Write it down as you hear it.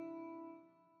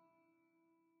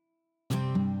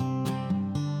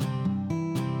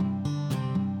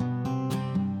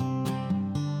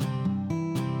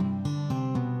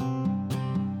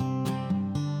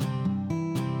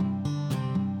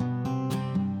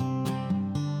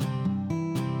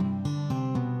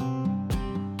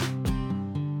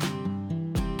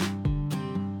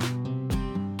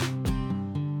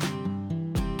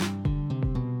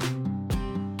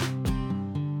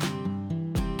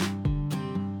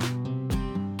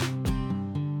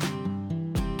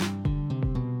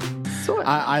Sort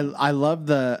of. I love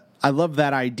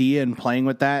that idea and playing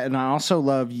with that, and I also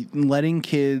love letting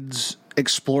kids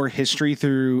explore history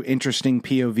through interesting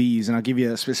POVs. And I'll give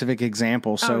you a specific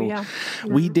example. So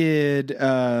we did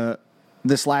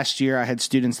this last year. I had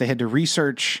students; they had to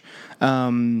research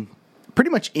pretty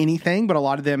much anything, but a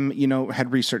lot of them,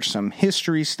 had researched some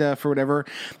history stuff or whatever.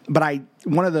 But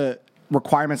one of the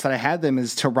requirements that I had them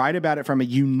is to write about it from a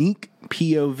unique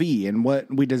POV. And what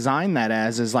we designed that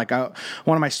as is like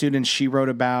one of my students, she wrote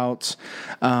about,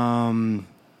 kind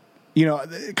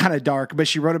of dark, but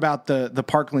she wrote about the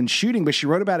Parkland shooting, but she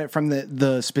wrote about it from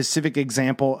the specific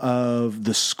example of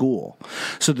the school.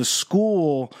 So the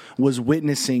school was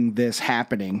witnessing this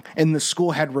happening, and the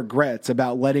school had regrets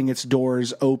about letting its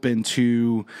doors open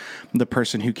to the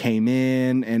person who came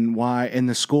in, and why, and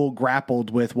the school grappled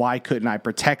with why couldn't I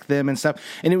protect them and stuff.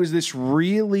 And it was this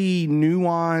really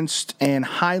nuanced and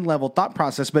high level thought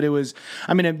process, but it was,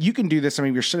 you can do this.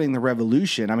 You're studying the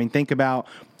Revolution. Think about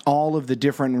all of the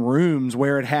different rooms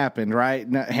where it happened, right?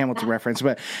 Not Hamilton reference,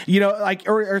 but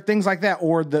or things like that,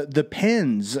 or the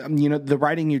pens, the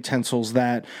writing utensils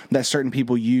that certain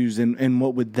people use, and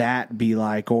what would that be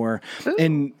like?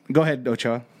 And go ahead,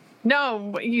 Ochoa.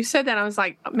 No, you said that. I was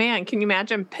like, man, can you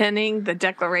imagine penning the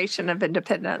Declaration of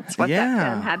Independence? What that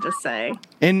pen had to say.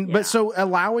 But so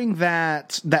allowing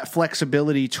that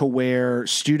flexibility to where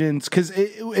students, because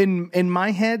in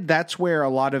my head, that's where a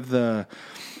lot of the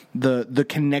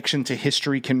connection to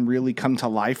history can really come to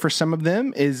life for some of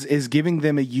them, is giving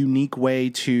them a unique way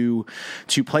to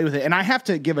play with it. And I have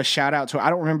to give a shout out to, I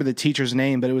don't remember the teacher's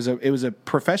name, but it was a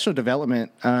professional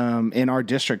development in our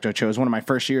district. Ocho, it was one of my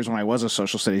first years when I was a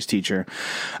social studies teacher.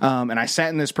 And I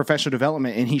sat in this professional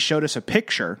development, and he showed us a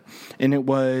picture, and it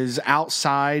was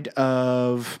outside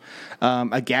of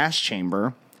a gas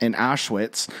chamber in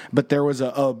Auschwitz, but there was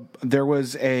a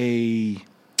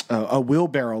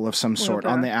wheelbarrow of some sort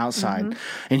on the outside.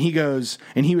 Mm-hmm.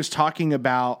 And he was talking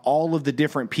about all of the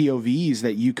different POVs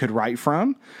that you could write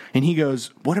from. And he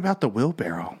goes, what about the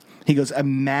wheelbarrow? He goes,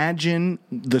 imagine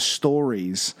the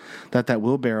stories that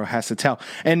wheelbarrow has to tell.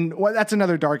 And that's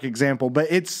another dark example, but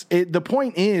the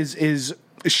point is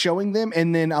showing them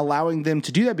and then allowing them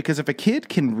to do that, because if a kid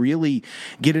can really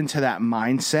get into that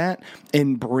mindset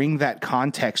and bring that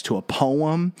context to a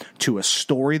poem, to a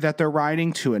story that they're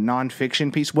writing, to a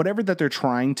nonfiction piece, whatever that they're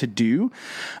trying to do,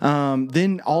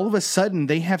 then all of a sudden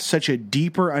they have such a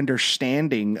deeper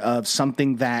understanding of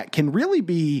something that can really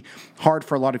be hard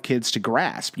for a lot of kids to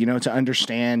grasp, to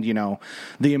understand,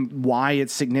 why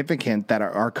it's significant that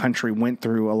our country went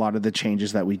through a lot of the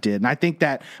changes that we did. And I think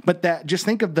just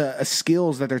think of the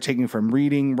skills that they're taking from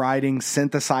reading, writing,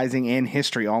 synthesizing, and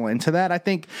history all into that. I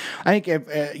think if,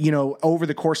 over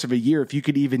the course of a year, if you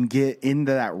could even get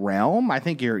into that realm, I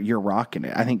think you're rocking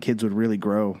it. I think kids would really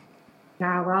grow.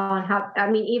 Yeah, well,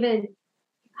 even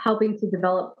helping to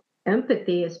develop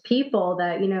empathy as people,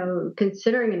 that,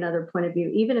 considering another point of view,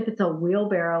 even if it's a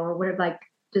wheelbarrow or whatever, like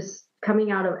just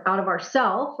coming out of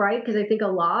ourselves, right? Because I think a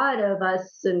lot of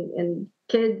us and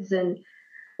kids, and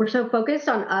we're so focused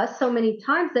on us so many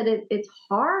times that it's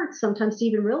hard sometimes to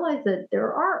even realize that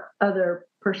there are other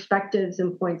perspectives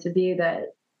and points of view that,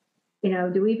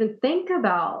 do we even think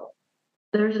about?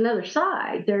 There's another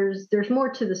side. There's more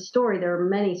to the story. There are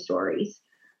many stories.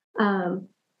 I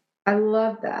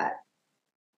love that.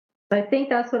 But I think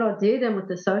that's what I'll do then with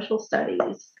the social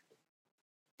studies.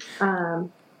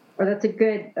 Or that's a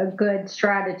good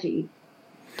strategy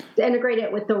to integrate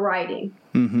it with the writing.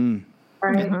 Mm-hmm.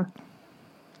 Right. Mm-hmm.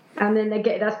 And then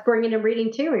again, that's bringing in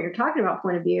reading too, when you're talking about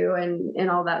point of view and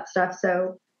all that stuff.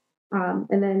 So, and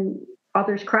then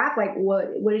author's craft, like what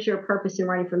is your purpose in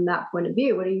writing from that point of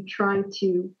view? What are you trying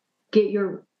to get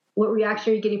what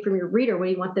reaction are you getting from your reader? What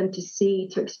do you want them to see,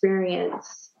 to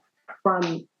experience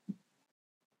writing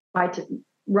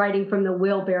from the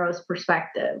wheelbarrow's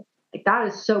perspective? Like, that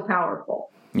is so powerful.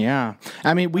 Yeah.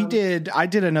 I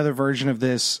did another version of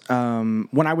this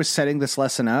when I was setting this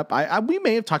lesson up. We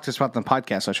may have talked to this about the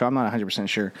podcast, so I'm not 100%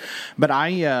 sure. But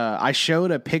I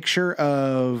showed a picture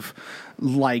of,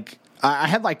 like, I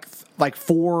had like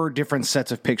 4 different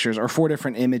sets of pictures or 4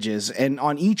 different images. And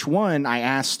on each one, I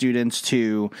asked students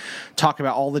to talk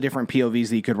about all the different POVs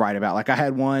that you could write about. Like, I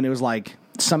had one, it was like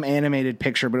some animated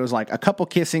picture, but it was like a couple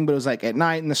kissing, but it was like at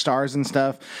night and the stars and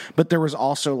stuff. But there was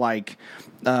also like,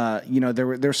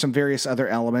 there's some various other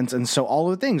elements. And so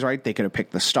all of the things, right? They could have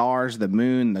picked the stars, the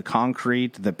moon, the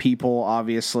concrete, the people,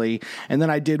 obviously. And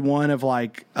then I did one of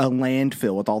like a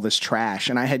landfill with all this trash.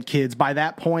 And I had kids by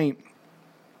that point.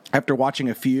 after watching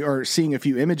a few or seeing a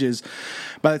few images,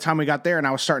 by the time we got there and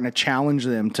I was starting to challenge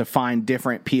them to find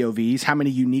different POVs, how many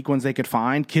unique ones they could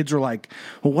find, kids were like,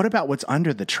 well, what about what's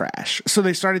under the trash? So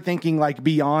they started thinking like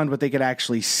beyond what they could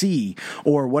actually see,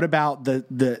 or what about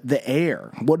the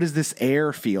air? What does this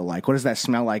air feel like? What does that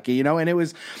smell like? You know, and it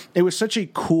was such a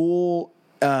cool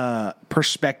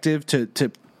perspective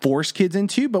to force kids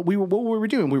into, but what we were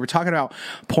doing, we were talking about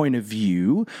point of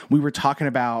view. We were talking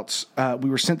about, we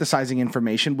were synthesizing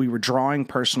information. We were drawing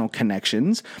personal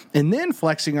connections and then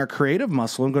flexing our creative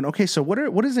muscle and going, okay, so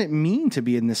what does it mean to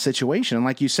be in this situation? And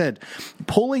like you said,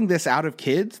 pulling this out of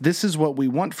kids, this is what we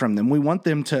want from them. We want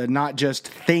them to not just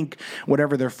think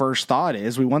whatever their first thought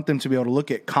is. We want them to be able to look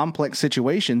at complex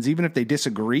situations, even if they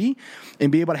disagree,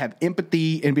 and be able to have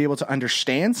empathy and be able to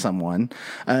understand someone.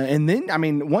 And then, I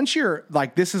mean, once you're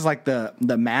like, this is like the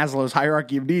Maslow's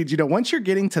hierarchy of needs. You know, once you're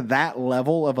getting to that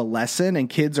level of a lesson and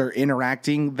kids are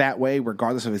interacting that way,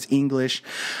 regardless of it's English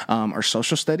or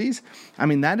social studies, I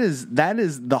mean, that is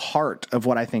the heart of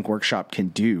what I think Workshop can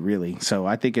do, really. So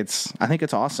I think it's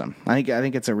awesome. I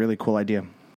think it's a really cool idea.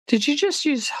 Did you just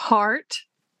use heart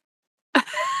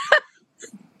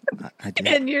I did.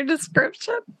 in your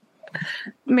description?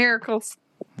 Miracles.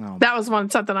 Oh. That was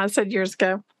something I said years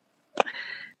ago.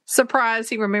 Surprise,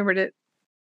 he remembered it.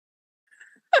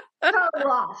 Totally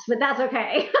lost, but that's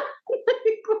okay.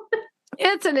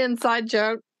 It's an inside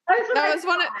joke. That was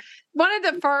one of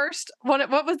the first.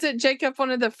 What was it, Jacob? One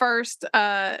of the first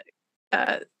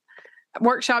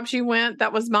workshops you went.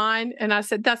 That was mine, and I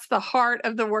said that's the heart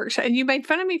of the workshop. And you made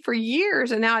fun of me for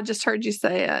years, and now I just heard you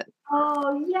say it.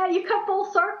 Oh yeah, you come full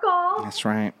circle. That's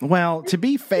right. Well, to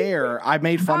be fair, I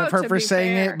made fun of her for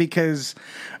saying it because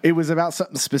it was about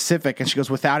something specific, and she goes,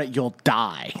 "Without it, you'll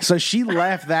die." So she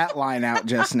left that line out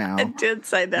just now. I did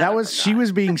say that. She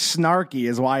was being snarky,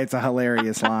 is why it's a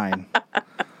hilarious line.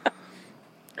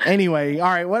 Anyway, all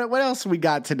right. What else we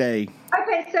got today?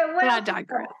 Okay, so what? I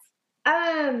digress.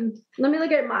 Let me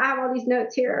look at I have all these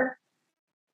notes here.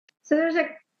 So there's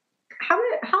how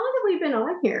long have we been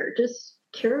on here? Just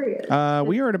curious.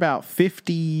 We are at about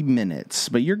 50 minutes,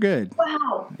 but you're good.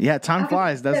 Wow. Yeah, time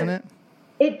flies, doesn't it?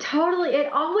 It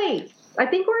always. I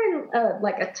think we're in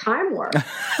like a time warp.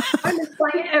 I'm just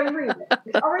playing everything.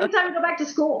 It's already time to go back to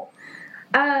school.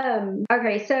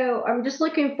 Okay, so I'm just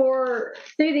looking through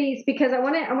these because I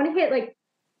want to hit like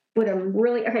what I'm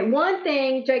really okay. One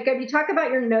thing, Jacob, you talk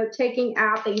about your note-taking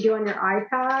app that you do on your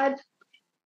iPad.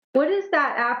 What is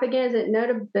that app again? Is it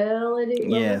Notability?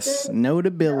 Yes,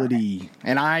 Notability.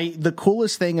 And the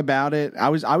coolest thing about it, I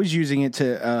was using it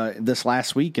to this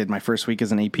last week, in my first week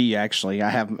as an AP. Actually,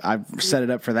 I've set it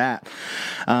up for that.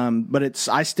 But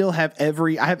I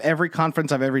have every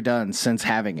conference I've ever done since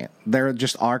having it. They're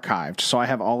just archived, so I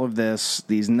have all of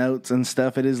these notes and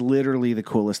stuff. It is literally the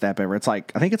coolest app ever. I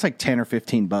think it's like $10 or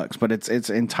 $15, but it's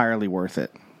entirely worth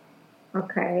it.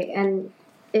 Okay, and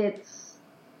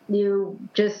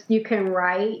you can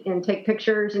write and take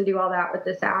pictures and do all that with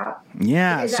this app.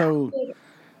 Yeah. So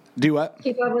do what?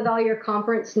 Keep up with all your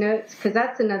conference notes, because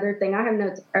that's another thing. I have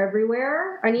notes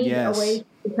everywhere. I need a way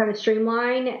to kind of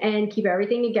streamline and keep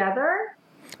everything together.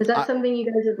 Is that something you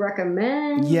guys would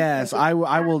recommend? Yes, I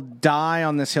will die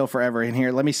on this hill forever. And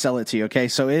here, let me sell it to you. Okay,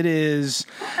 so it is.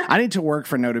 I need to work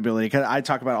for Notability because I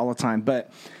talk about it all the time,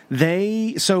 but.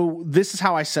 So this is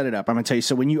how I set it up. I'm going to tell you.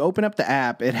 So when you open up the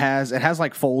app, it has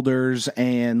like folders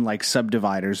and like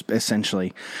subdividers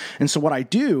essentially. And so what I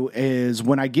do is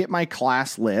when I get my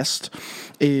class list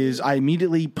is I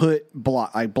immediately put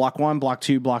block 1, block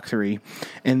 2, block 3,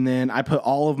 and then I put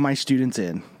all of my students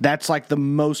in. That's like the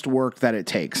most work that it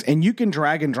takes. And you can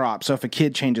drag and drop. So if a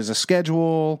kid changes a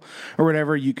schedule or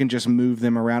whatever, you can just move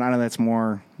them around. I know that's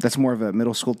more of a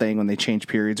middle school thing when they change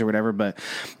periods or whatever, but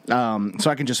so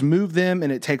I can just move them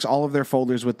and it takes all of their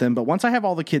folders with them. But once I have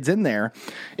all the kids in there,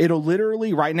 it'll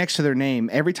literally right next to their name,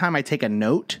 every time I take a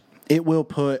note, it will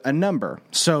put a number.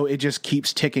 So it just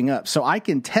keeps ticking up. So I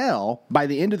can tell by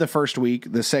the end of the first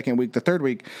week, the second week, the third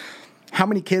week, how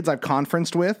many kids I've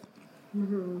conferenced with.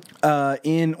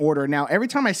 In order. Now, every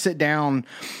time I sit down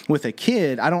with a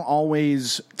kid, I don't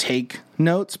always take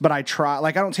notes, but I try.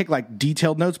 Like, I don't take like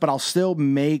detailed notes, but I'll still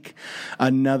make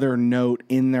another note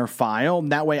in their file.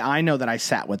 That way I know that I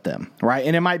sat with them, right?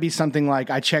 And it might be something like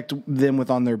I checked them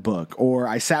on their book, or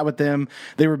I sat with them,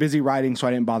 they were busy writing, so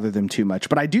I didn't bother them too much.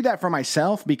 But I do that for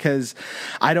myself because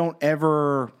I don't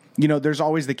ever there's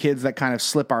always the kids that kind of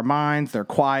slip our minds. They're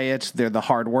quiet. They're the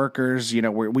hard workers.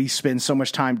 We spend so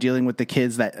much time dealing with the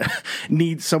kids that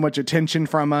need so much attention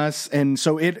from us. And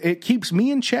so it keeps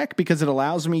me in check because it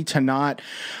allows me to not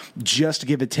just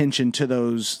give attention to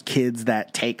those kids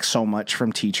that take so much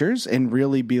from teachers and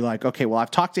really be like, okay, well,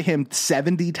 I've talked to him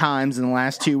 70 times in the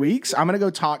last 2 weeks. I'm going to go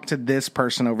talk to this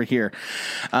person over here.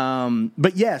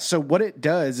 But yeah, so what it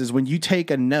does is when you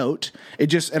take a note,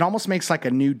 it almost makes like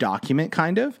a new document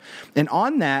kind of. And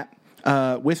on that,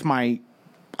 with my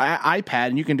iPad,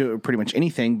 and you can do it with pretty much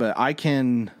anything, but I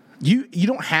can... You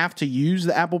don't have to use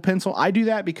the Apple Pencil. I do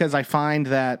that because I find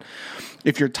that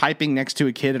if you're typing next to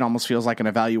a kid, it almost feels like an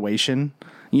evaluation.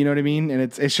 You know what I mean? And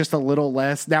it's just a little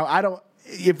less. Now,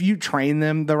 if you train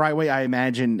them the right way, I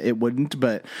imagine it wouldn't,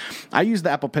 but I use the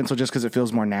Apple Pencil just because it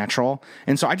feels more natural.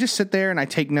 And so I just sit there and I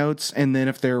take notes. And then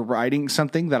if they're writing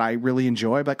something that I really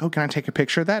enjoy, I'm like, oh, can I take a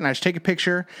picture of that? And I just take a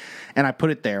picture and I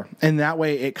put it there. And that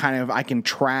way I can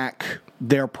track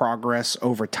their progress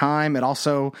over time. It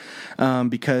also,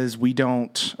 because we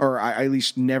don't, or I at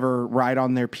least never write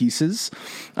on their pieces.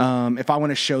 If I want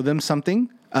to show them something,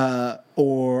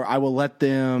 or I will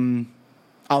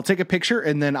I'll take a picture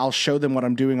and then I'll show them what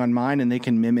I'm doing on mine and they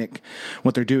can mimic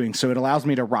what they're doing. So it allows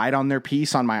me to write on their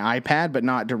piece on my iPad, but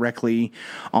not directly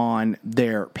on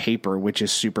their paper, which is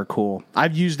super cool.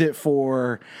 I've used it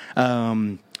for,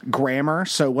 grammar.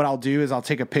 So what I'll do is I'll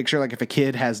take a picture, like if a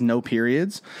kid has no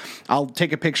periods, I'll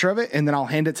take a picture of it and then I'll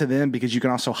hand it to them because you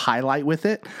can also highlight with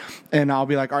it. And I'll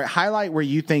be like, all right, highlight where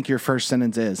you think your first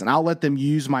sentence is. And I'll let them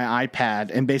use my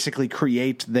iPad and basically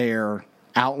create their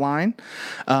outline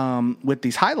with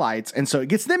these highlights. And so it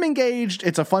gets them engaged.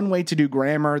 It's a fun way to do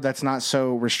grammar that's not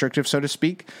so restrictive, so to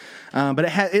speak. But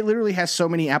it literally has so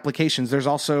many applications. There's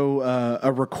also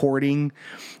a recording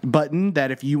button that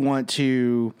if you want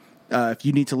to... if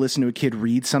you need to listen to a kid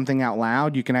read something out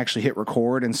loud, you can actually hit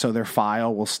record, and so their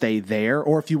file will stay there.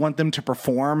 Or if you want them to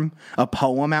perform a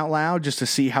poem out loud just to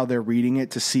see how they're reading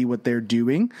it, to see what they're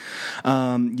doing,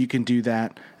 you can do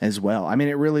that as well. I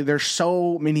mean, there's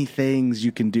so many things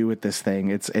you can do with this thing.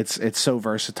 It's so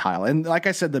versatile. And like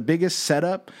I said, the biggest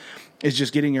setup is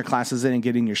just getting your classes in and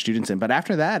getting your students in. But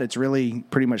after that, it's really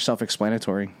pretty much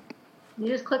self-explanatory. You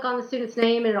just click on the student's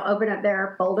name and it'll open up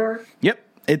their folder. Yep.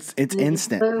 It's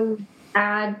instant. Boom,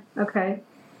 add. Okay.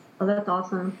 Oh, that's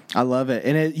awesome. I love it.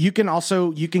 And you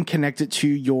can connect it to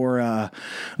your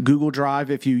Google Drive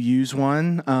if you use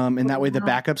one. And that way the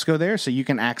backups go there. So you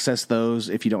can access those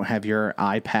if you don't have your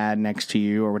iPad next to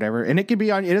you or whatever. And it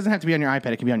doesn't have to be on your iPad.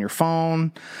 It can be on your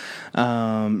phone.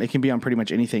 It can be on pretty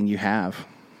much anything you have.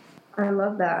 I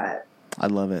love that. I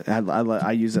love it.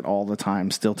 I use it all the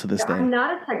time, still to this day. I'm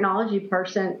not a technology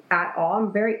person at all.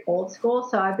 I'm very old school,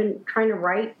 so I've been trying to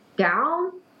write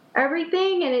down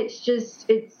everything, and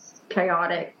it's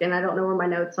chaotic, and I don't know where my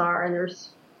notes are, and there's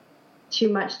too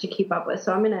much to keep up with.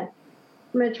 So I'm gonna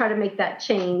try to make that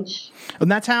change. And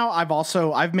that's how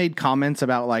I've made comments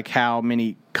about like how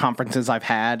many conferences I've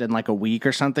had in like a week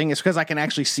or something. It's because I can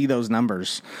actually see those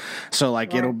numbers. So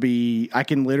like I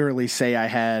can literally say I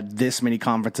had this many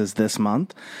conferences this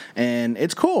month, and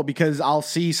it's cool because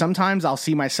sometimes I'll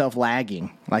see myself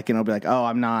lagging, like, and I'll be like, oh,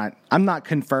 I'm not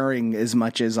conferring as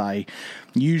much as I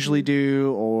usually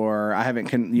do, or I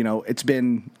haven't it's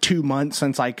been 2 months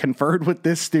since I conferred with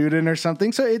this student or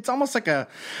something. So it's almost like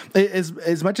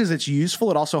as much as it's useful,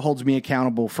 it also holds me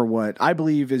accountable for what I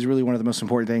believe is really one of the most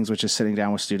important things, which is sitting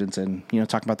down with students and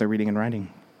talking about their reading and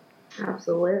writing.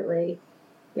 Absolutely.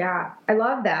 Yeah, I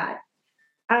love that.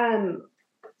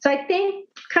 So I think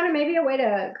kind of maybe a way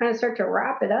to kind of start to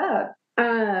wrap it up,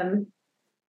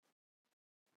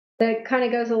 that kind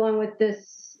of goes along with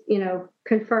this,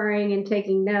 conferring and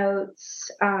taking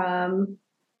notes,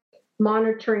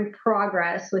 monitoring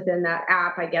progress within that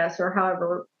app, I guess, or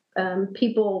however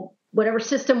whatever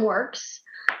system works,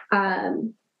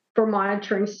 for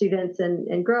monitoring students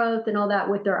and growth and all that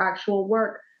with their actual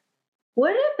work.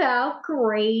 What about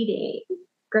grading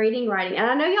writing? And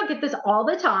I know y'all get this all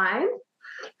the time.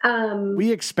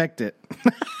 We expect it.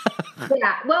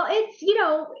 Yeah. Well, it's,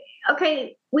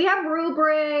 okay, we have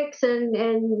rubrics and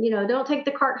don't take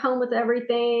the cart home with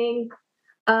everything.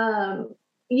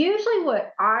 Usually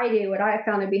what I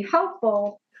found to be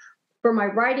helpful for my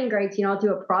writing grades, I'll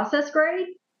do a process grade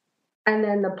and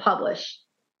then the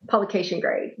publication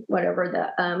grade,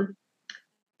 whatever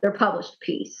their published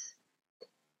piece.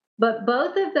 But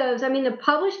both of those, the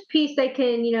published piece, they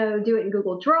can, do it in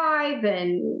Google Drive,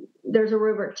 and there's a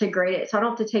rubric to grade it. So I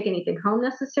don't have to take anything home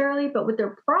necessarily. But with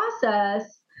their process,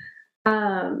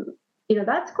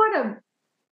 that's quite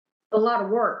a lot of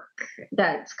work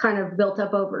that's kind of built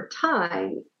up over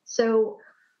time. So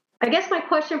I guess my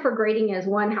question for grading is,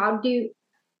 one, how do you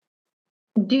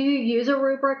use a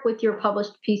rubric with your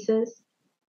published pieces?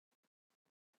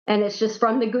 And it's just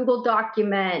from the Google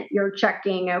document, you're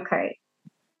checking, okay.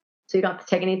 So you don't have to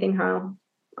take anything home.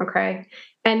 Okay.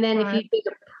 And then if you do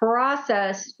the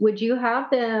process, would you have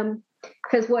them,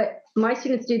 because what my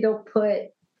students do, they'll put,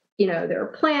 their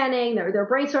planning, their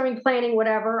brainstorming planning,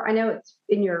 whatever. I know it's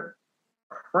in your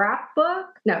draft book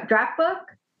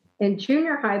in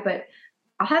junior high, but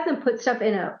I'll have them put stuff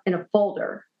in a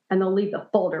folder, and they'll leave the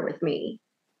folder with me.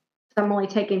 So I'm only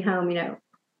taking home,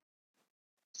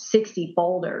 60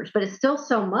 folders, but it's still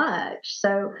so much.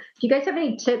 So if you guys have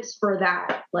any tips for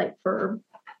that, like for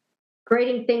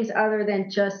grading things other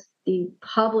than just the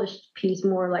published piece,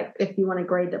 more like if you want to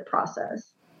grade the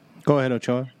process. Go ahead,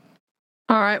 Ochoa.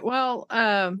 All right. Well,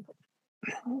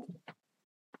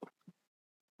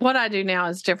 what I do now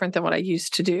is different than what I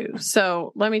used to do.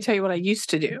 So let me tell you what I used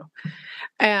to do.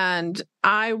 And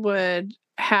they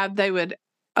would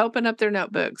open up their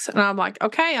notebooks, and I'm like,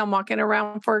 okay, I'm walking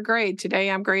around for a grade. Today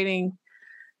I'm grading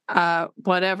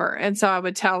whatever. And so I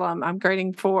would tell them I'm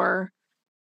grading for,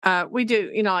 we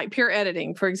do, like peer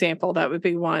editing, for example, that would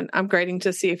be one. I'm grading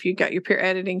to see if you got your peer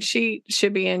editing sheet.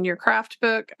 Should be in your craft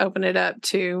book. Open it up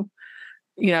to,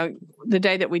 the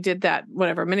day that we did that,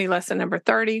 whatever, mini lesson number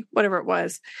 30, whatever it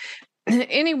was.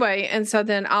 Anyway, and so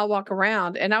then I'll walk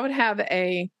around, and I would have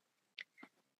a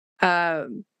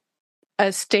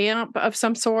stamp of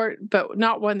some sort, but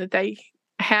not one that they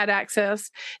had access.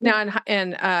 Now,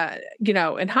 in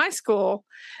high school,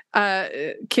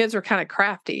 kids were kind of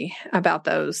crafty about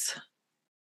those,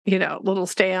 little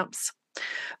stamps.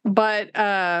 But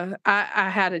I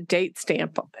had a date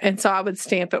stamp, and so I would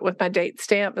stamp it with my date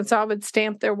stamp. And so I would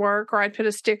stamp their work, or I'd put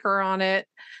a sticker on it.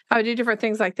 I would do different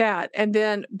things like that. And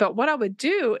then, but what I would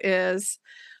do is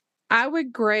I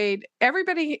would grade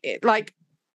everybody, like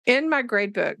in my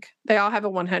grade book, they all have a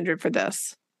 100 for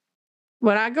this.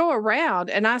 When I go around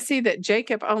and I see that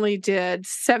Jacob only did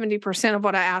 70% of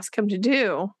what I asked him to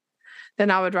do, then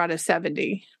I would write a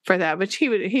 70 for that, which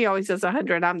he always does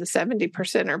 100. I'm the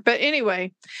 70%er. But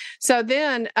anyway, so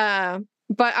then,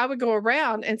 but I would go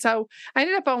around. And so I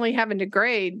ended up only having to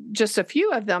grade just a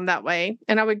few of them that way.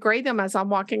 And I would grade them as I'm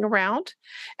walking around.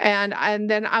 And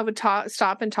then I would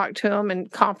stop and talk to them in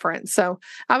conference. So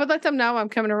I would let them know I'm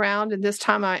coming around, and this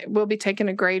time I will be taking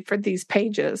a grade for these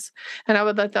pages. And I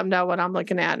would let them know what I'm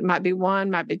looking at. It might be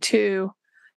 1, might be 2.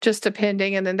 Just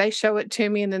depending, and then they show it to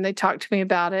me, and then they talk to me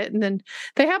about it, and then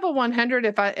they have a 100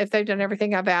 if they've done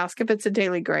everything I've asked, if it's a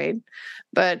daily grade.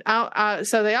 But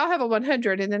so they all have a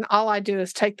 100, and then all I do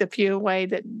is take the few away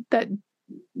that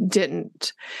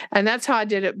didn't, and that's how I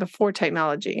did it before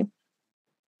technology.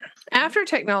 After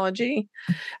technology,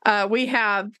 we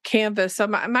have Canvas. So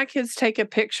my kids take a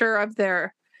picture of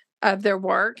their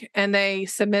work, and they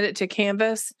submit it to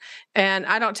Canvas, and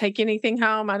I don't take anything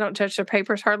home. I don't touch their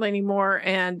papers hardly anymore.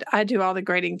 And I do all the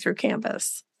grading through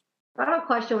Canvas. I have a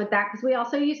question with that, because we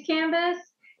also use Canvas,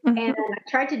 and I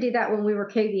tried to do that when we were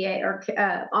KVA or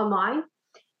online.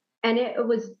 And it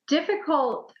was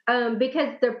difficult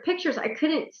because their pictures, I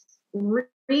couldn't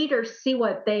read or see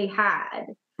what they had.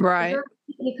 Right.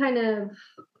 You kind of.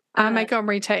 I make them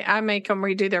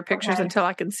redo their pictures until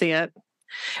I can see it.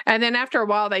 And then after a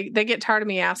while, they get tired of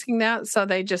me asking that, so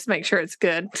they just make sure it's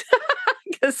good.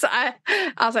 Because I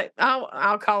was like,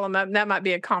 I'll call them up, and that might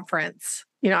be a conference.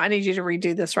 I need you to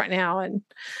redo this right now, and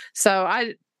so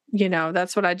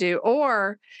that's what I do.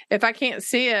 Or if I can't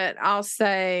see it, I'll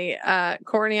say,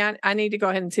 Courtney, I need to go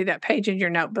ahead and see that page in your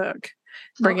notebook.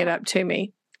 Bring it up to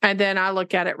me, and then I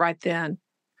look at it right then,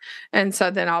 and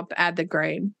so then I'll add the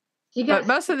grade. But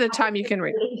most of the time, you can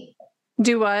read.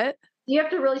 Do what? You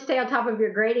have to really stay on top of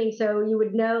your grading, so you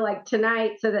would know, like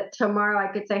tonight, so that tomorrow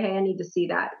I could say, hey, I need to see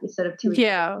that instead of 2 weeks.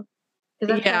 Yeah.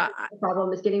 Because that's the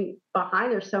problem, is getting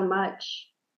behind. There's so much,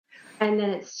 and then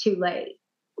it's too late.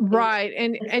 Right.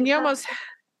 And you almost,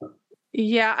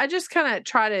 I just kind of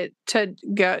try to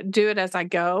go do it as I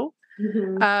go,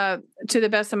 to the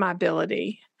best of my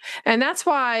ability. And that's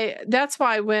why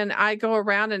when I go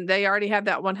around and they already have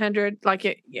that 100,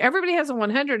 everybody has a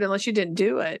 100 unless you didn't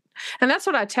do it. And that's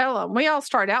what I tell them. We all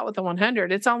start out with a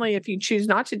 100. It's only if you choose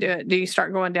not to do it, do you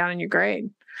start going down in your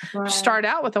grade. Right. Start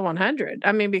out with a 100.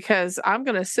 I mean, because I'm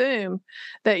going to assume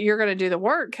that you're going to do the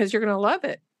work because you're going to love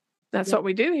it. That's what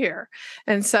we do here.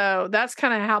 And so that's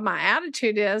kind of how my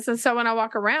attitude is. And so when I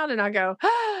walk around and I go,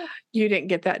 you didn't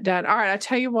get that done. All right, I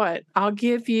tell you what, I'll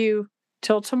give you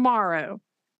till tomorrow.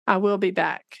 I will be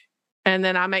back. And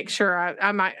then I make sure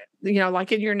I might,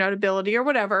 like in your notability or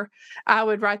whatever, I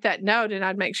would write that note, and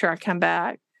I'd make sure I come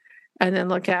back. and then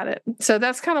look at it. So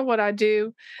that's kind of what I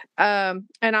do. And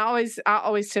I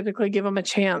always typically give them a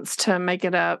chance to make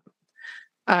it up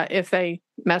if they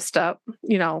messed up,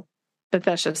 but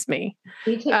that's just me.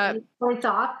 Do you take points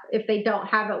off if they don't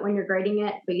have it when you're grading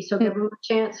it, but you still give them a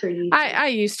chance, or you? I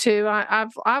used to.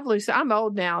 I've loosened. I'm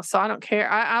old now, so I don't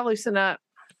care. I loosen up.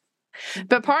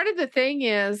 But part of the thing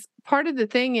is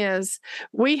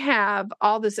we have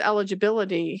all this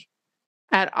eligibility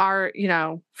at our,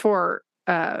 for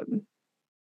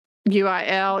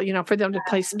UIL, for them to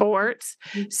play sports.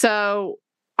 So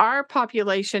our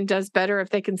population does better if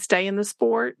they can stay in the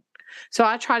sport. So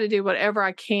I try to do whatever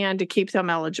I can to keep them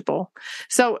eligible.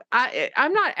 So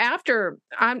I'm not after,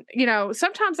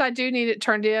 sometimes I do need it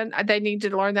turned in. They need to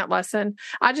learn that lesson.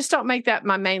 I just don't make that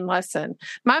my main lesson.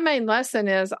 My main lesson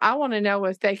is I want to know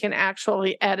if they can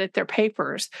actually edit their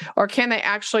papers or can they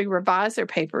actually revise their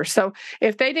papers. So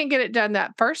if they didn't get it done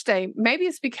that first day, maybe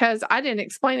it's because I didn't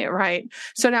explain it right.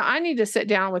 So now I need to sit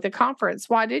down with a conference.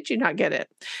 Why did you not get it?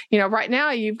 Right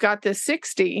now you've got this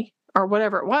 60 or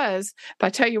whatever it was, but I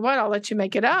tell you what, I'll let you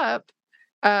make it up.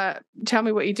 Tell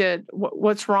me what you did.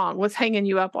 What's wrong? What's hanging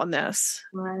you up on this?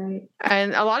 Right.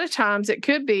 And a lot of times it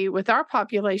could be with our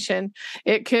population.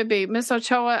 It could be, Miss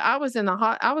Ochoa, I was in the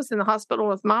hospital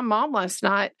with my mom last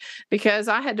night because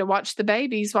I had to watch the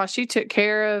babies while she took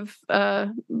care of,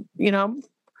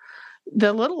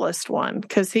 the littlest one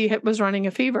because he was running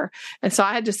a fever. And so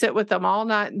I had to sit with them all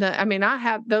night.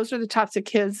 Those are the types of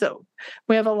kids that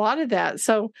we have a lot of that.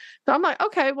 So I'm like,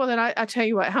 okay, well then I tell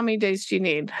you what, how many days do you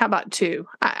need? How about 2?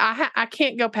 I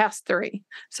can't go past 3.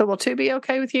 So will 2 be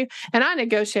okay with you? And I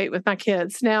negotiate with my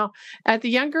kids. Now at the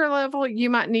younger level, you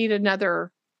might need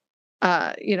another,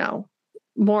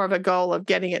 more of a goal of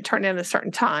getting it turned in a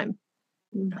certain time.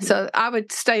 Mm-hmm. So I would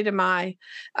stay to my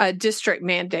district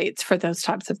mandates for those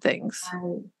types of things.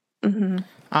 Right. Mm-hmm.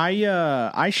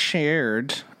 I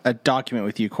shared a document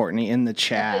with you, Courtney, in the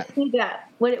chat. I see that.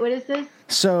 What is this?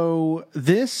 So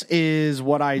this is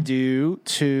what I do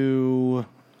to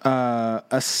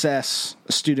assess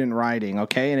student writing,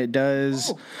 okay? And it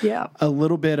does a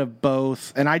little bit of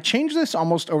both. And I changed this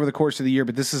almost over the course of the year,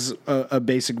 but this is a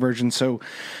basic version. So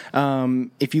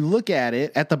if you look at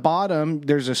it, at the bottom,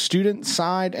 there's a student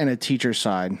side and a teacher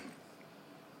side.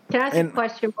 Can I ask a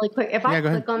question really quick? If I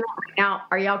click on that right now,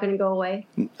 are y'all going to go away?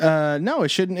 No, it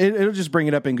shouldn't. It'll just bring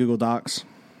it up in Google Docs.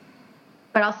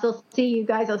 But I'll still see you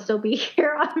guys. I'll still be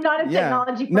here. I'm not a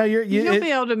technology person. No, you'll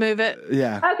be able to move it.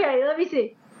 Yeah. Okay, let me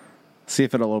see. See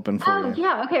if it'll open for you. Oh,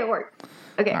 yeah. Okay, it worked.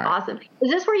 Okay, right. Awesome.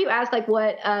 Is this where you ask like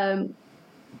what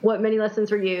mini lessons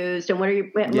were used and what are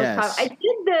you? Yes. I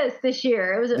did this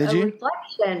year. It was a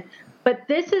reflection. But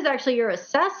this is actually your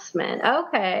assessment.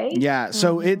 Okay. Yeah.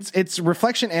 So it's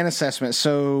reflection and assessment.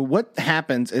 So what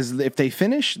happens is if they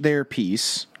finish their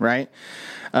piece, right?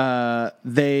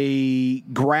 They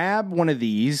grab one of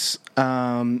these,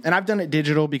 and I've done it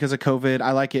digital because of COVID.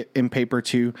 I like it in paper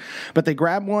too, but they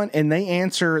grab one and they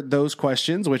answer those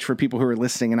questions, which for people who are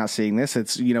listening and not seeing this,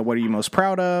 it's, what are you most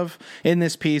proud of in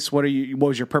this piece? What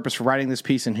was your purpose for writing this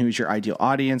piece and who's your ideal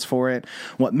audience for it?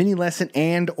 What mini lesson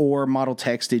and or model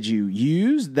text did you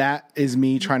use? That is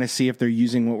me trying to see if they're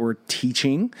using what we're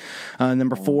teaching.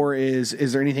 Number 4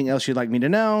 is there anything else you'd like me to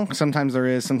know? Sometimes there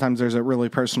is, sometimes there's a really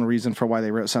personal reason for why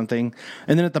they wrote something.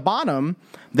 And then at the bottom,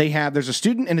 there's a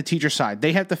student and a teacher side.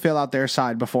 They have to fill out their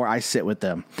side before I sit with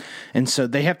them. And so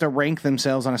they have to rank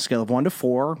themselves on a scale of 1 to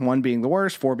 4, 1 being the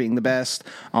worst, 4 being the best,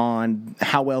 on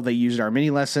how well they used our mini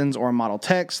lessons or model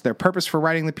text, their purpose for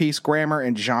writing the piece, grammar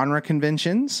and genre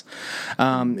conventions,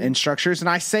 and structures. And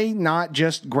I say not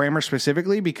just grammar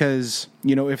specifically because,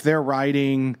 if they're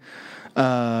writing,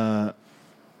 a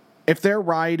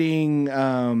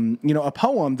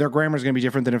poem, their grammar is going to be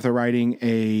different than if they're writing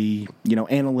a,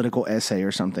 analytical essay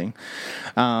or something.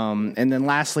 And then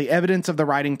lastly, evidence of the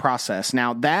writing process.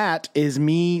 Now that is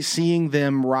me seeing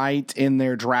them write in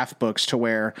their draft books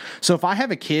so if I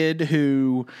have a kid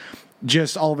who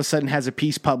just all of a sudden has a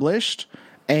piece published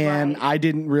and I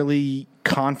didn't really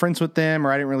conference with them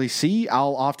or I didn't really see,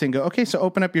 I'll often go, okay, so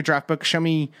open up your draft book, show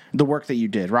me the work that you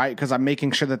did, right? Because I'm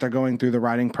making sure that they're going through the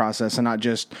writing process and not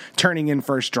just turning in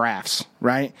first drafts,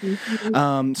 right?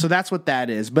 Mm-hmm. So that's what that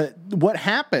is. But what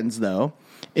happens though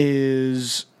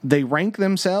is they rank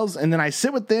themselves and then I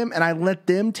sit with them and I let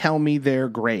them tell me their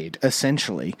grade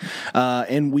essentially.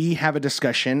 And we have a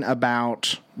discussion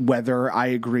about whether I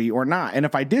agree or not. And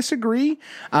if I disagree,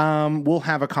 we'll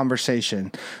have a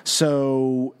conversation.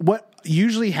 So what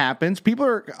usually happens, people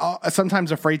are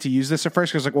sometimes afraid to use this at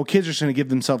first because kids are just going to give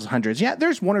themselves hundreds. Yeah,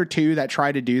 there's 1 or 2 that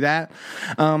try to do that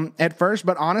at first.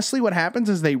 But honestly, what happens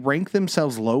is they rank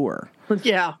themselves lower.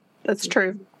 Yeah, that's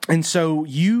true. And so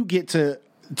you get to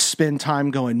spend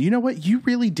time going, you know what, you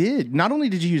really did. Not only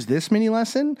did you use this mini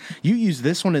lesson, you used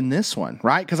this one and this one,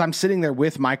 right? Because I'm sitting there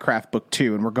with my craft book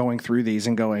too, and we're going through these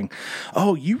and going,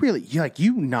 oh, you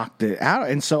knocked it out.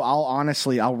 And so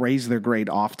I'll raise their grade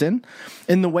often.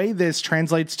 And the way this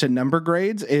translates to number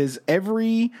grades is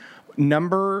every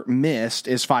number missed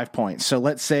is 5 points. So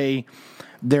let's say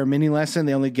their mini lesson,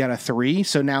 they only get a 3.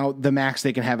 So now the max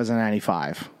they can have is a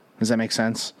 95. Does that make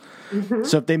sense? Mm-hmm.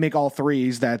 So if they make all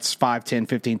 3s, that's 5, 10,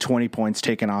 15, 20 points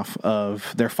taken off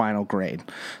of their final grade.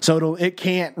 So it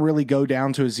can't really go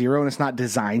down to a 0, and it's not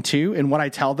designed to. And what I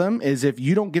tell them is if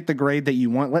you don't get the grade that you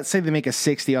want, let's say they make a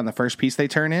 60 on the first piece they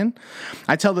turn in,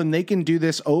 I tell them they can do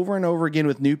this over and over again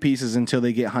with new pieces until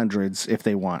they get hundreds if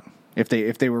they want, if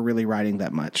they were really writing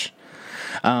that much.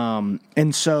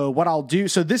 And so what I'll do,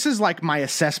 so this is like my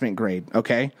assessment grade,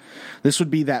 okay? This would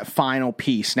be that final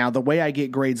piece. Now, the way I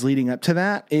get grades leading up to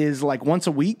that is like once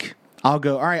a week, I'll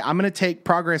go, all right, I'm going to take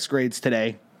progress grades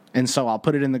today. And so I'll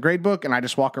put it in the grade book and I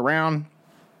just walk around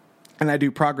and I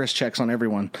do progress checks on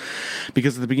everyone.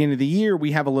 Because at the beginning of the year,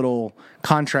 we have a little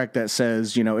contract that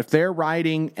says, if they're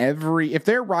writing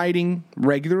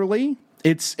regularly,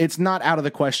 it's not out of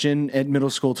the question at middle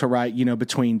school to write,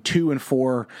 between 2 and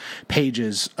 4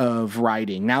 pages of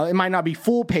writing. Now, it might not be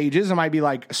full pages. It might be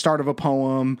like start of a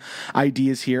poem,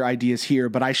 ideas here,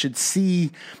 but I should see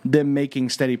them making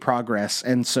steady progress.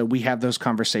 And so we have those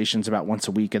conversations about once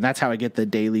a week, and that's how I get the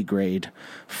daily grade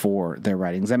for their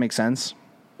writing. Does that make sense?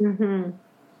 Mm-hmm.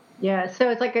 Yeah. So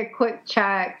it's like a quick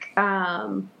check,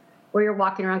 where you're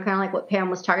walking around kind of like what Pam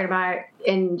was talking about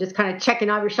and just kind of checking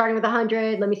off. You're starting with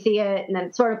 100. Let me see it. And then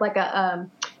it's sort of like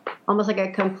almost like a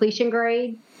completion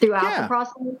grade throughout the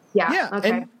process. Yeah.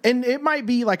 Okay. And it might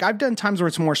be like, I've done times where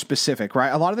it's more specific, right?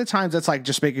 A lot of the times it's like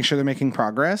just making sure they're making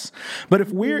progress. But if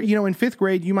we're, in 5th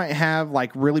grade, you might have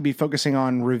like really be focusing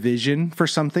on revision for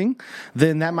something,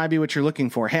 then that might be what you're looking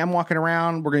for. Hey, I'm walking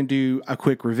around. We're going to do a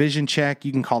quick revision check.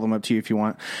 You can call them up to you if you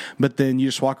want, but then you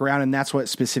just walk around and that's what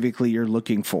specifically you're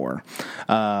looking for.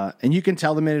 And you can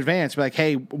tell them in advance, be like,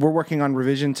 hey, we're working on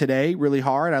revision today really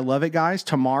hard. I love it, guys.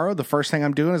 Tomorrow, the first thing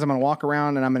I'm doing is I'm going to walk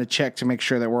around and I'm going to check to make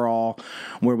sure that we're all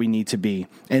where we need to be.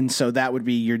 And so that would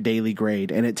be your daily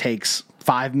grade. And it takes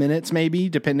 5 minutes maybe,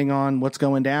 depending on what's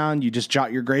going down. You just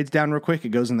jot your grades down real quick. It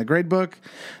goes in the grade book.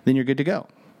 Then you're good to go.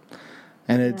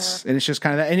 And it's just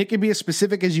kind of that. And it can be as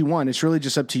specific as you want. It's really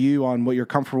just up to you on what you're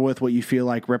comfortable with, what you feel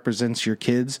like represents your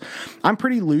kids. I'm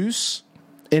pretty loose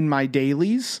in my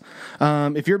dailies.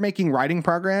 If you're making writing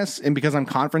progress, and because I'm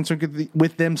conferencing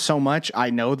with them so much, I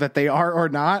know that they are or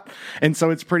not. And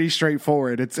so it's pretty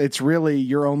straightforward. It's really,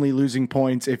 you're only losing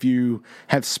points if you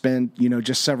have spent,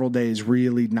 just several days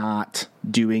really not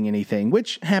doing anything,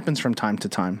 which happens from time to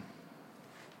time.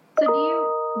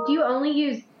 So do you only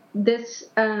use this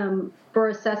for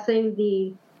assessing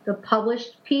the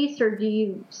published piece, or do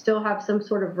you still have some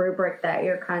sort of rubric that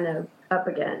you're kind of up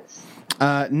against?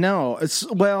 No.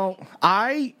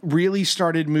 I really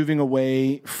started moving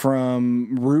away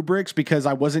from rubrics because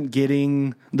I wasn't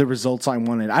getting the results I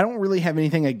wanted. I don't really have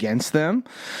anything against them.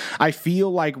 I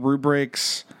feel like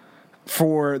rubrics,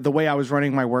 for the way I was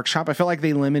running my workshop, I felt like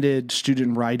they limited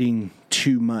student writing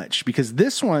too much. Because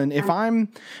this one,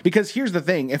 because here's the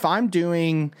thing, if I'm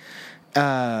doing...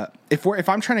 if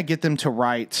I'm trying to get them to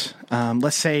write,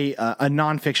 let's say a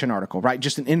nonfiction article, right?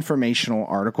 Just an informational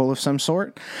article of some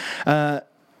sort.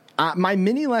 My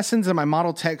mini lessons and my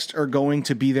model text are going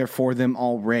to be there for them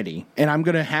already. And I'm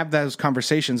going to have those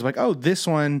conversations like, oh, this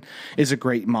one is a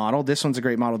great model. This one's a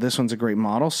great model. This one's a great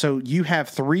model. So you have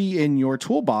 3 in your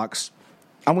toolbox.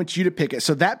 I want you to pick it.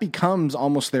 So that becomes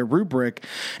almost their rubric.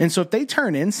 And so if they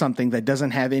turn in something that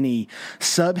doesn't have any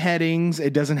subheadings,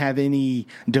 it doesn't have any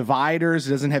dividers, it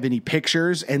doesn't have any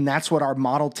pictures, and that's what our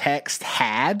model text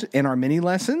had in our mini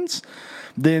lessons,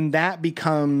 then that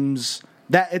becomes...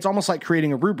 that it's almost like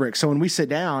creating a rubric. So when we sit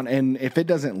down and if it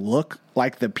doesn't look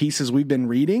like the pieces we've been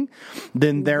reading,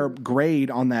 then their grade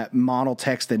on that model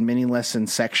text and mini lesson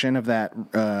section of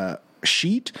that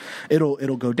sheet,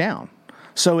 it'll go down.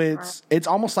 So it's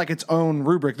almost like its own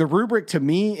rubric. The rubric to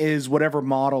me is whatever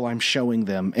model I'm showing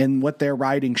them, and what they're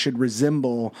writing should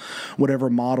resemble whatever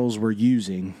models we're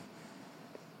using.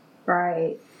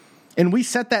 Right. And we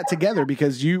set that together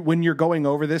because when you're going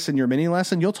over this in your mini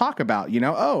lesson, you'll talk about,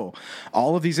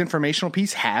 all of these informational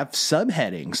pieces have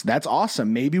subheadings. That's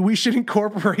awesome. Maybe we should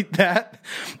incorporate that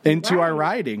into our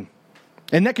writing.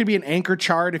 And that could be an anchor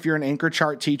chart if you're an anchor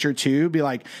chart teacher too. Be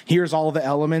like, here's all the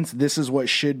elements. This is what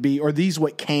should be, or these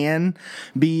what can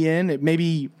be in. It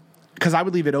maybe because I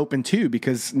would leave it open too,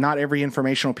 because not every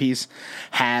informational piece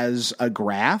has a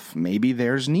graph. Maybe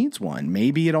theirs needs one.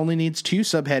 Maybe it only needs 2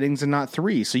 subheadings and not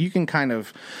 3. So you can kind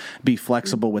of be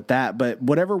flexible with that. But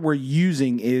whatever we're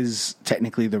using is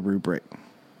technically the rubric.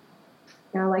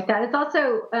 Yeah, I like that. It's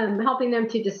also helping them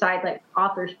to decide, like,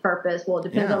 author's purpose. Well, it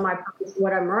depends on my purpose,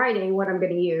 what I'm writing, what I'm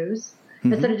going to use.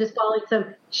 Mm-hmm. Instead of just following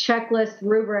some checklist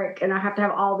rubric and I have to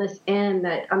have all this in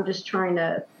that I'm just trying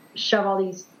to shove all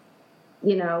these,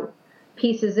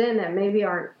 pieces in that maybe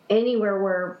aren't anywhere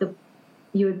where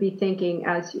you would be thinking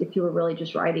as if you were really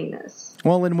just writing this.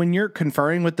 Well, and when you're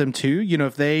conferring with them too,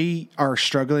 if they are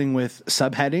struggling with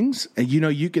subheadings,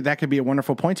 that could be a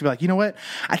wonderful point to be like, you know what?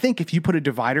 I think if you put a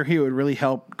divider here, it would really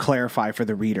help clarify for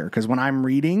the reader. Because when I'm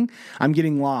reading, I'm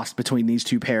getting lost between these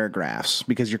 2 paragraphs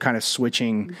because you're kind of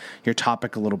switching your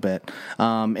topic a little bit.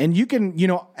 And you can,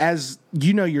 as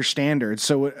your standards.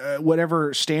 So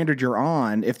whatever standard you're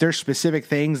on, if there's specific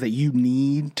things that you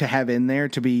need to have in there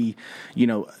to be,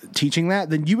 teaching that,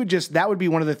 then that would be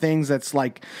one of the things that's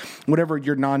like whatever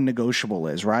your non-negotiable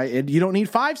is, right? You don't need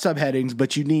 5 subheadings,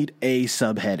 but you need a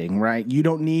subheading, right? You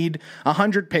don't need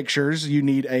 100 pictures. You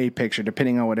need a picture,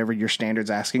 depending on whatever your standard's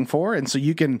asking for. And so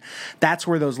that's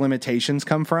where those limitations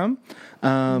come from.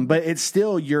 But it's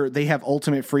still they have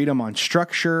ultimate freedom on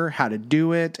structure, how to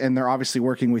do it, and they're obviously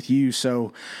working with you.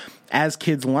 So as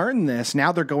kids learn this,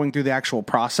 now they're going through the actual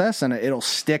process and it'll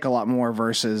stick a lot more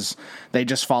versus they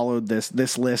just followed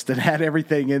this list and had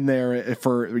everything in there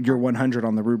for your 100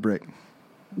 on the rubric.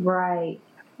 Right.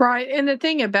 Right. And the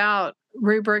thing about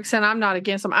rubrics, and I'm not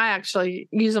against them, I actually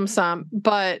use them some,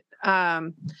 but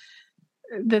the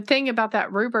thing about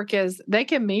that rubric is they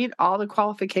can meet all the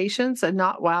qualifications and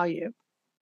not wow you.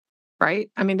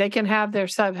 Right? I mean, they can have their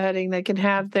subheading, they can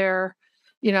have their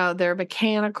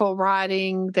mechanical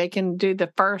writing, they can do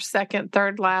the first, second,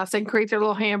 third, last, and create their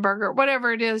little hamburger,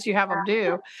 whatever it is you have them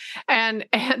do. And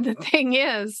the thing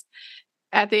is,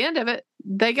 at the end of it,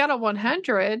 they got a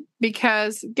 100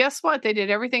 because guess what? They did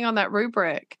everything on that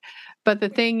rubric. But the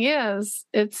thing is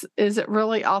it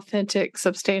really authentic,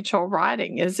 substantial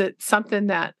writing? Is it something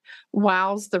that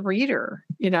wows the reader?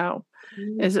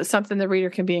 Is it something the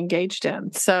reader can be engaged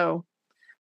in? So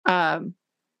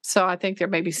I think there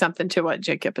may be something to what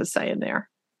Jacob is saying there.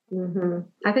 Mm-hmm.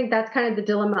 I think that's kind of the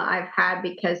dilemma I've had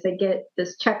because they get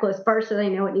this checklist first, so they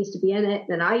know what needs to be in it.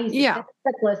 And I use the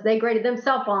checklist they graded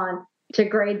themselves on to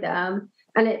grade them,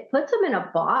 and it puts them in a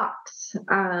box.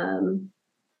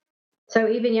 So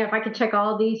even if I could check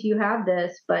all these, you have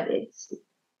this, but it's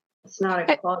not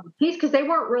a quality piece because they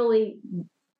weren't really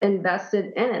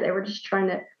invested in it. They were just trying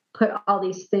to put all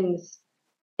these things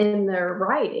in their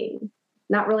writing,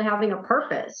 not really having a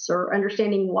purpose or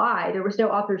understanding why. There was no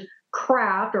author's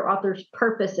craft or author's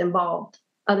purpose involved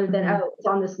other than, it's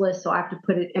on this list, so I have to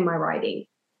put it in my writing.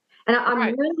 And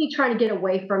I'm really trying to get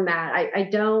away from that. I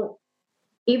don't,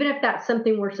 even if that's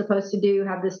something we're supposed to do,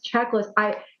 have this checklist,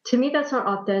 to me, that's not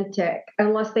authentic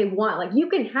unless they want, like, you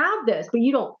can have this, but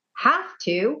you don't have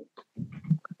to.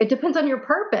 It depends on your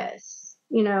purpose.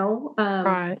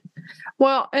 Right.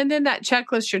 Well, and then that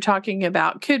checklist you're talking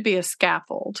about could be a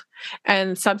scaffold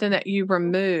and something that you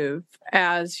remove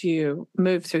as you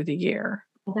move through the year.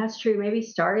 Well, that's true. Maybe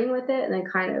starting with it and then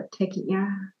kind of taking,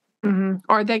 Mm-hmm.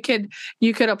 Or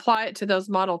you could apply it to those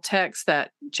model texts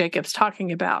that Jacob's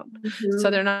talking about. Mm-hmm.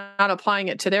 So they're not applying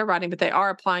it to their writing, but they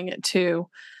are applying it to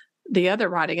the other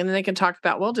writing. And then they can talk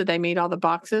about, well, did they meet all the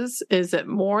boxes? Is it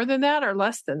more than that or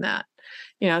less than that?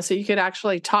 So you could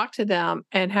actually talk to them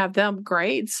and have them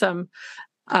grade some,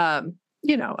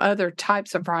 other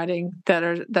types of writing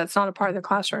that's not a part of the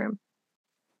classroom.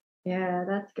 Yeah,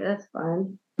 that's good. That's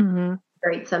fun. Mm-hmm.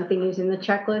 Grade something using the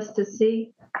checklist to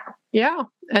see. Yeah.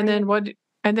 And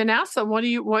then ask them, how do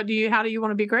you want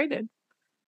to be graded?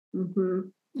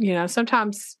 Mm-hmm.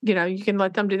 Sometimes, you can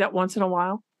let them do that once in a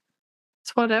while.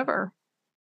 It's whatever.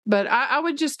 But I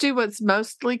would just do what's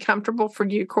mostly comfortable for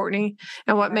you, Courtney,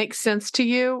 and what makes sense to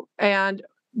you. And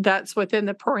that's within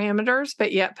the parameters,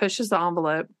 but yet pushes the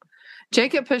envelope.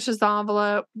 Jacob pushes the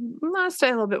envelope. I stay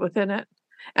a little bit within it.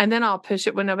 And then I'll push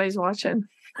it when nobody's watching.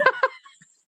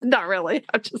 Not really.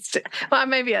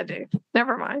 Maybe I do.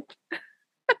 Never mind.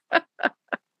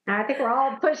 I think we're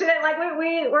all pushing it like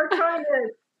we're trying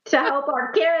to help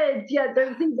our kids. Yet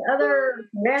there's these other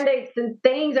mandates and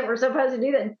things that we're supposed to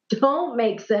do that don't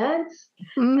make sense.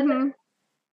 Mm-hmm.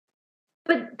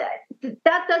 But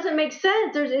that doesn't make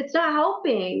sense. It's not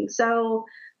helping. So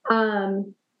I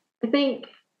think,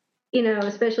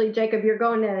 especially Jacob, you're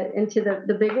going into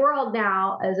the big world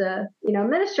now as a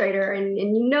administrator,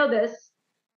 and this.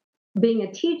 being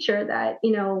a teacher that,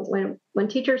 you know, when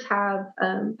teachers have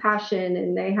passion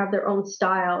and they have their own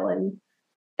style and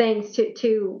things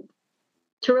to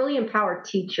really empower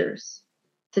teachers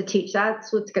to teach,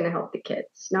 that's what's going to help the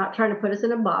kids, not trying to put us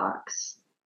in a box.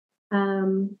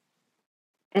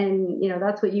 And, you know,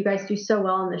 that's what you guys do so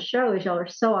well on the show is y'all are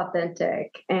so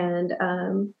authentic, and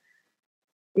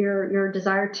your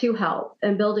desire to help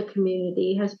and build a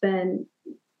community has been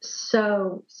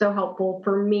so helpful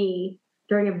for me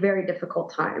during a very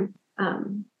difficult time.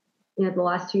 You know, the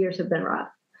last 2 years have been rough.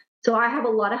 So I have a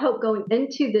lot of hope going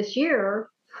into this year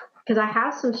because I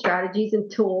have some strategies and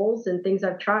tools and things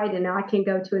I've tried, and now I can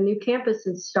go to a new campus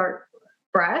and start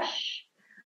fresh,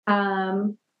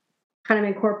 kind of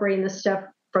incorporating this stuff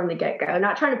from the get-go.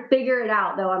 Not trying to figure it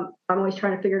out, though I'm always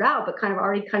trying to figure it out, but kind of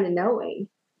already kind of knowing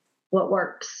what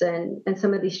works and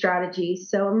some of these strategies.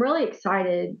 So I'm really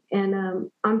excited, and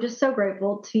I'm just so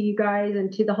grateful to you guys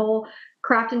and to the whole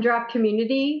Craft and Draft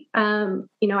community. You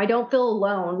know, I don't feel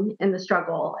alone in the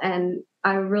struggle, and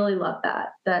I really love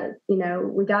that, you know,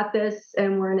 we got this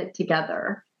and we're in it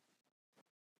together.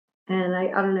 And I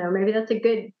don't know, maybe that's a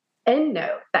good end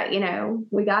note that, you know,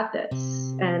 we got this,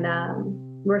 and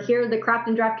we're here. The Craft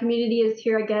and Draft community is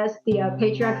here, I guess, the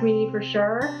Patreon community for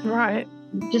sure. Right.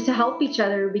 Just to help each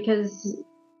other, because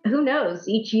who knows,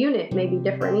 each unit may be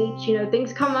different. Each, you know,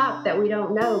 things come up that we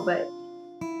don't know, but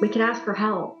we can ask for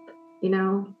help, you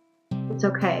know, it's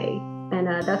okay. And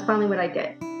that's finally what I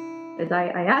did, is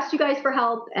I asked you guys for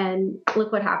help, and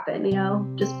look what happened, you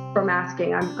know, just from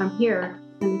asking. I'm here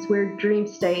in this weird dream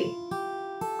state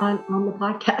on the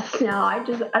podcast now. I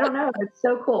don't know. It's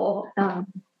so cool.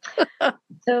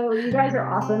 So you guys are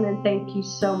awesome, and thank you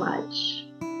so much.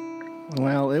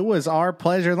 Well, it was our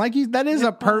pleasure. That is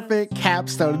a perfect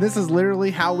capstone. This is literally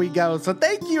how we go. So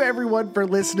thank you everyone for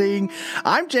listening.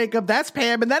 I'm Jacob, that's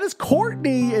Pam, and that is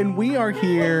Courtney, and we are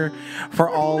here for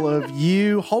all of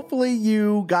you. Hopefully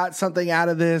you got something out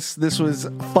of this. This was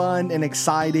fun and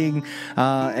exciting,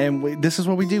 and this is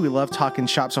what we do. We love talking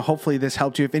shop, so hopefully this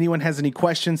helped you. If anyone has any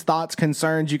questions, thoughts,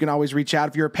 concerns, you can always reach out.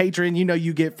 If you're a patron, you know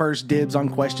you get first dibs on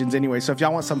questions anyway. So if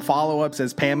y'all want some follow-ups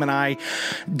as Pam and I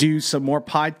do some more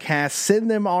podcasts,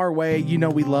 send them our way. You know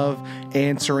we love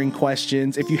answering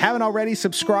questions. If you haven't already,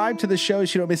 subscribe to the show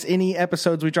so you don't miss any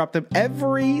episodes. We drop them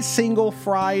every single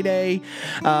Friday,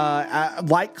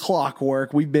 like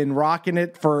clockwork. We've been rocking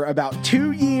it for about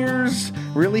 2 years.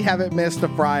 Really haven't missed a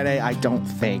Friday, I don't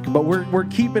think. But we're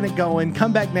keeping it going.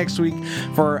 Come back next week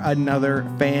for another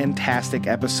fantastic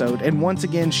episode. And once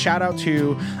again, shout out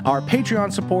to our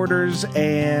Patreon supporters,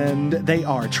 and they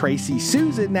are Tracy,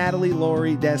 Susan, Natalie,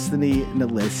 Lori, Destiny,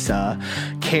 Melissa,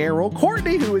 Carol,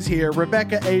 Courtney, who is here,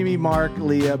 Rebecca, Amy, Mark,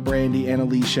 Leah, Brandy, and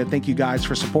Alicia. Thank you guys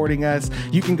for supporting us.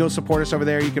 You can go support us over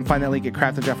there. You can find that link at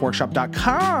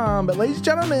craftanddraftworkshop.com. But ladies and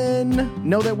gentlemen,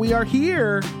 know that we are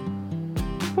here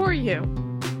for you.